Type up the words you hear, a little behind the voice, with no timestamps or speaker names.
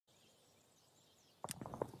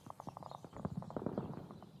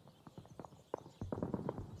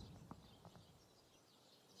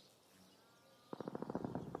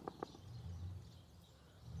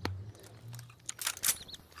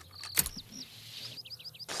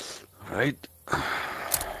Right.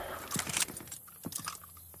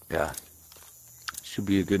 Yeah. Should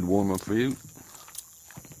be a good warm-up for you.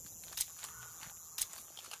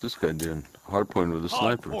 This guy doing hardpoint with a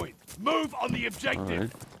sniper. Hardpoint. Move on the objective.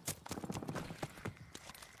 Right.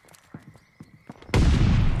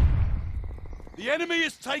 The enemy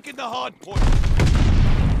has taken the hardpoint.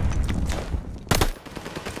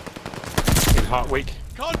 In heart weak.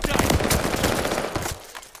 Contact.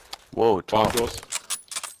 Whoa, top. Doors.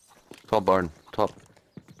 Top barn. Top.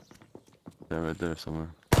 There, right there somewhere.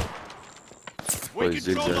 We Probably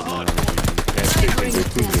control the zigzag now. hardpoint.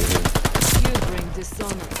 You bring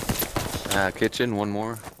dishonor. Kitchen, one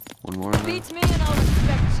more. One more in there. Beat me and I'll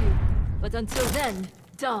respect you. But until then,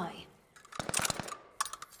 die.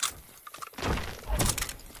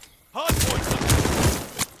 Hardpoint.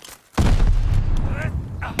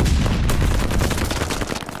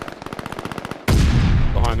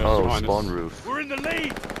 Behind us, Oh, behind spawn us. roof. We're in the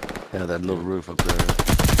lead. Yeah, that little roof up there.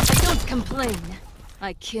 I don't complain.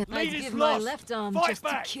 I can't. Lead I'd is give my lost. left arm Fight just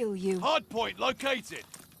back. to kill you. Hardpoint located.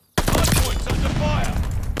 Hardpoint's under fire.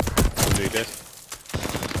 Do this.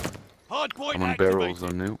 Hardpoint I'm on activated. barrels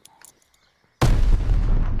on Noob.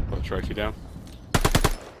 Got a trophy down.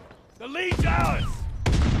 The lead's ours.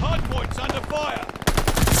 Hardpoint's under fire.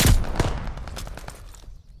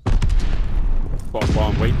 Bottom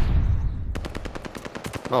barn weak.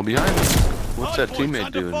 Oh, behind us. What's that Hardpoint's teammate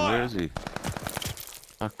under doing? fire. Where is he?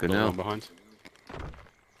 Fucking Got hell. one behind.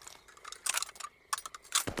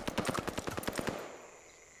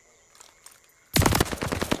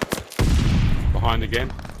 Behind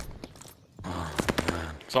again. Oh,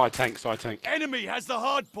 man. Side tank, side tank. Enemy has the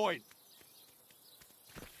hardpoint.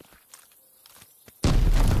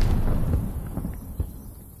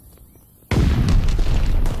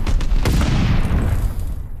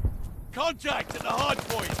 Contact at the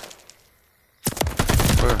hardpoint.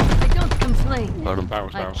 Where? I don't complain. Got him.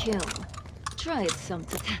 Barrels, I barrels. kill. Try it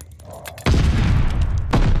sometime.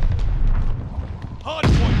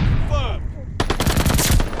 Hardpoint confirmed.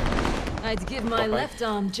 I'd give my left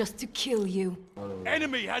arm just to kill you.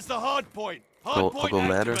 Enemy has the hardpoint. I'll Hardpoint go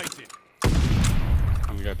ladder. activated.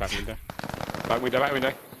 I'm gonna go back window. Back window, back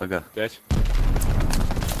window. Okay. Dead.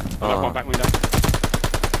 Another one back window.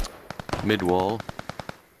 Mid wall.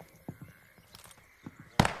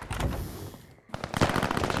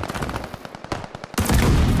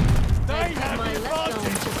 They I'd give have my the left arm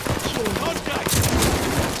advantage. just to kill you. Contact.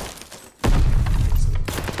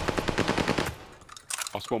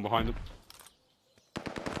 I'll spawn behind them.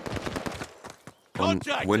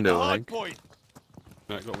 Contact window, I at think. the hardpoint.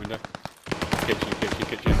 No, got window. Kitchen, kitchen,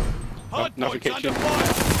 kitchen. Another Hardpoint's under kitchen.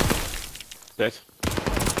 fire. Dead.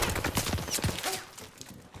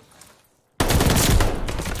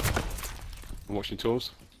 I'm watching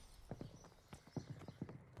tools.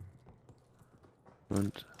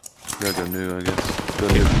 Front. Gotta go new, I guess. Go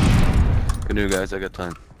new. Go new, guys. I got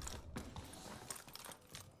time.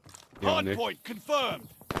 Yeah, I'm new. Hardpoint confirmed.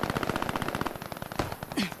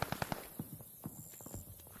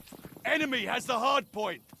 Enemy has the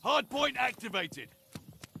hardpoint. Hardpoint activated.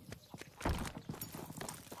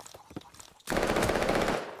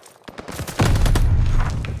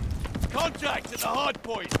 Contact at the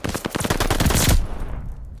hardpoint.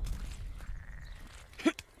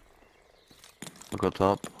 Look up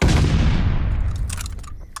top.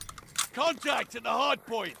 Contact at the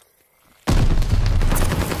hardpoint.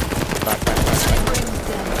 Back, back, back. I bring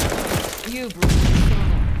death. You bring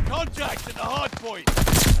dishonor. Contact at the hardpoint.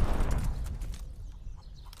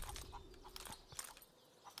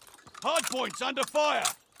 Hardpoint's under fire.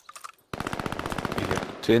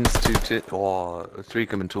 Tins, two tin. Oh, three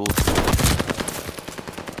coming tools.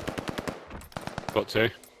 Got two.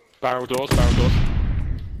 Barrel doors, barrel doors.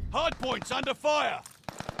 Hardpoint's under fire.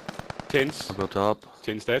 Tins. I'll go top.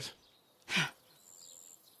 Tins dead.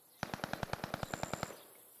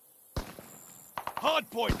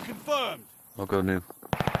 Hardpoint confirmed. I'll go new.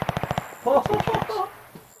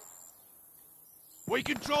 We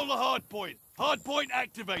control the hardpoint. Hardpoint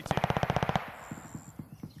activated.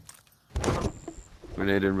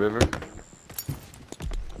 Grenade in river.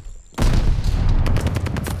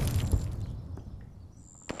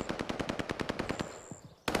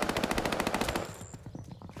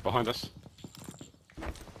 Behind us.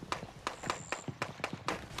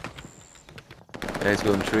 Yeah, he's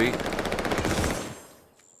going tree.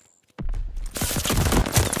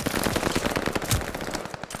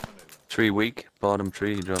 Tree weak. Bottom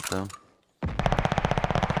tree, he dropped down.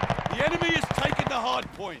 The enemy has taken the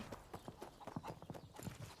hardpoint.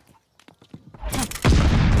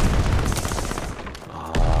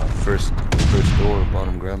 First door,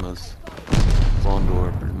 bottom grandma's. Spawn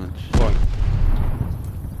door, pretty much. Well,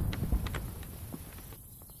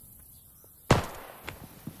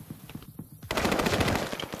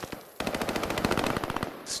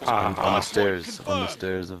 On the Hard stairs. point On the confirmed.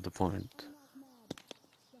 stairs of the point.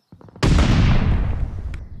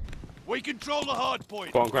 We control the hard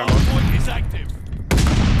point. Go on, Grandma. Hard point is active.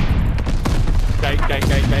 Gate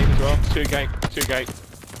as well. Two gate.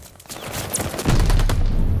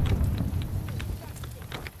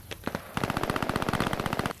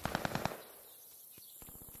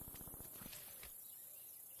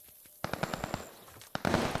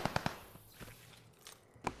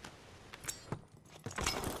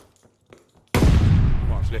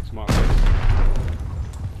 Mark flicks.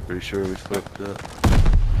 Pretty sure we flipped Yeah,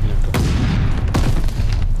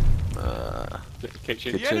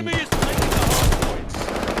 kitchen. The enemy is taking the hard points.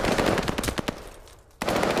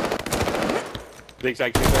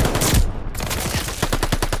 Zigzag.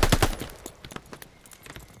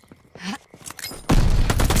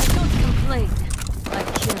 Don't complain. I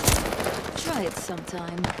kill. Try it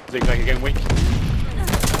sometime. Zigzag again, weak.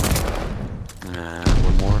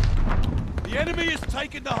 one more. The enemy is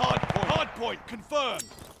taking the hard point. Hard point confirmed.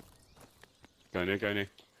 Go near.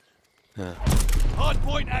 Yeah. Hard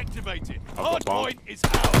point activated. got Hard bomb. point is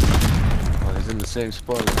ours. Oh, he's in the same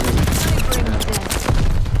spot as me. I bring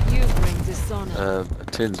death. You bring dishonor.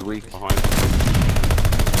 Tin's weak.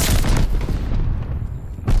 Behind.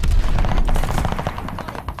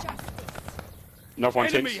 Another one,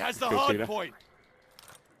 Enemy Tins. has the Kill hard Cedar. point.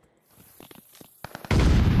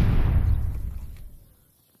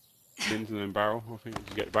 Tins and then barrel. I think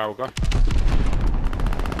you get the barrel guy.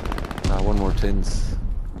 One more Tins.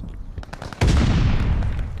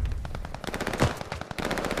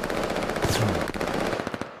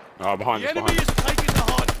 Oh, behind The us, enemy behind is taking the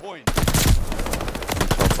hard point.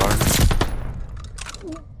 Top barn.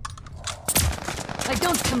 I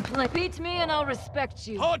don't complain. Beat me and I'll respect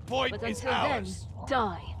you. Hard point But is until then, ours.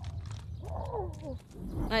 die.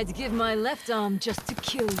 I'd give my left arm just to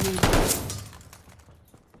kill you.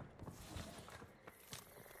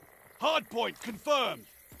 Hard point confirmed.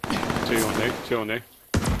 Two on new.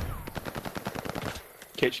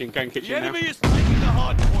 Kitchen, going The kitchen now. enemy is taking the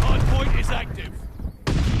hard point. Hard point is active.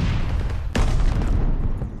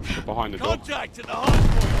 Behind the door. Contact at the hard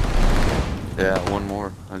point. Yeah, one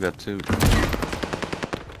more. I got two.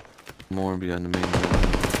 More behind the main door.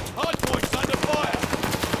 Hard point's under fire.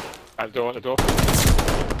 At the door.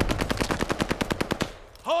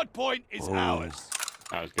 Hard point is Oh. ours.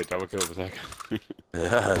 That was good, double kill for a second. Yeah,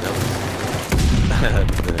 that was very good. I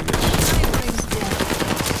bring death.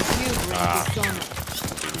 You bring dishonor.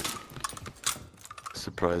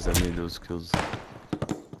 Surprised I made those kills.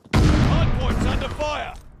 Hard point's under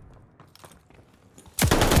fire.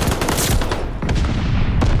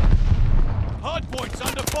 Hard point's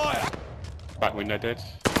under fire. Back window dead.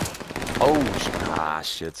 Oh,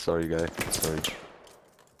 shit. Sorry, guy. Sorry.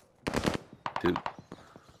 Dude.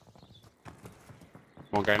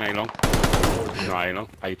 One going A long. No, A long.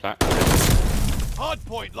 A flat. Hard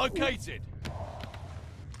point located.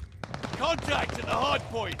 Contact at the hard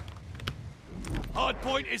point. Hard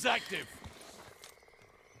point is active.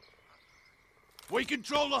 We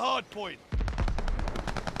control the hard point.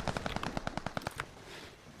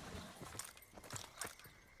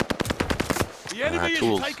 The enemy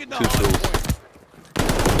tools. is taking the Two hard tools. point.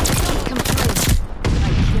 Don't complain. I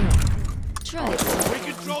kill. Try it We sometime.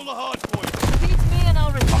 control the hard point. Beat me and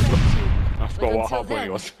I'll respect you. I forgot what Until hard point he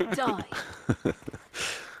then, was. die.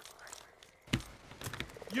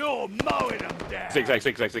 You're mowing them down. Zigzag.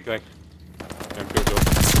 Don't kill door.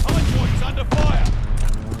 Hard point's under fire.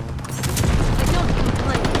 I don't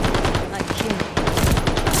complain. I kill.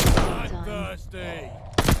 Sometime.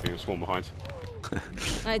 Bloodthirsty. He was swarm behind.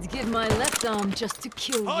 I'd give my left arm just to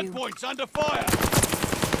kill Hard you. point's under fire.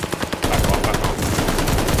 Back on.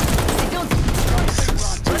 I don't.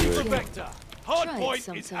 Ready Dude. for Vector. Hard Try it point is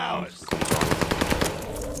sometime. ours.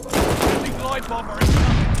 Enemy glide bomber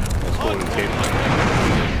incoming. Hard Calling point Tin.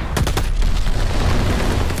 located.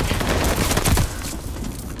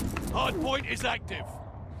 Hard point is active.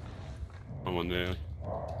 I'm on there.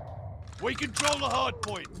 We control the hard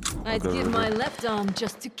point. I'd give my left arm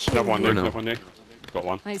just to kill Another one you. there. no. Another one there. Got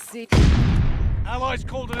one. I see. Allies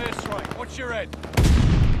called an airstrike. Watch your head.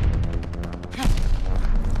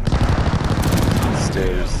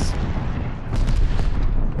 Stairs.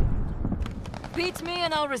 Beat me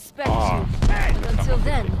and I'll respect Ah. you. But until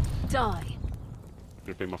then, die.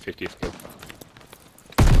 Would be my 50th kill.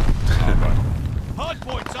 Hard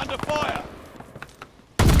point's under fire.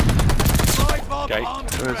 Glide bomber Okay.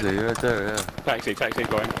 armed and Where is ready. he? Right there, yeah. Taxi, go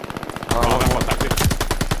in. Oh, that one, taxi.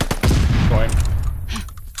 Go in.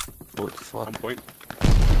 what the fuck? On point.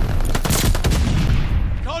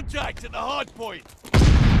 Contact at the hard point.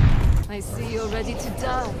 I see you're ready to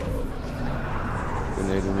die.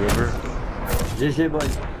 Canadian River. GG,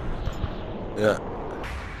 boys. Yeah.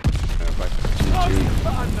 Bye. GG.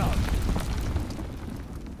 But enough.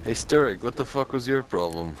 Hey Sturrick, what the fuck was your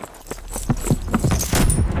problem?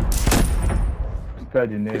 Spread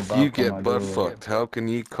your name If back you on get my butt door. fucked, how can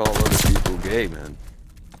you call other people gay, man?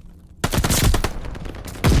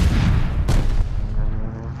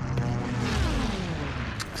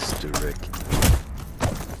 Sturrick.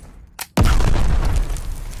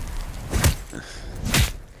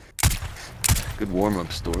 Good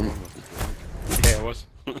warm-up, Storm. Yeah, it was.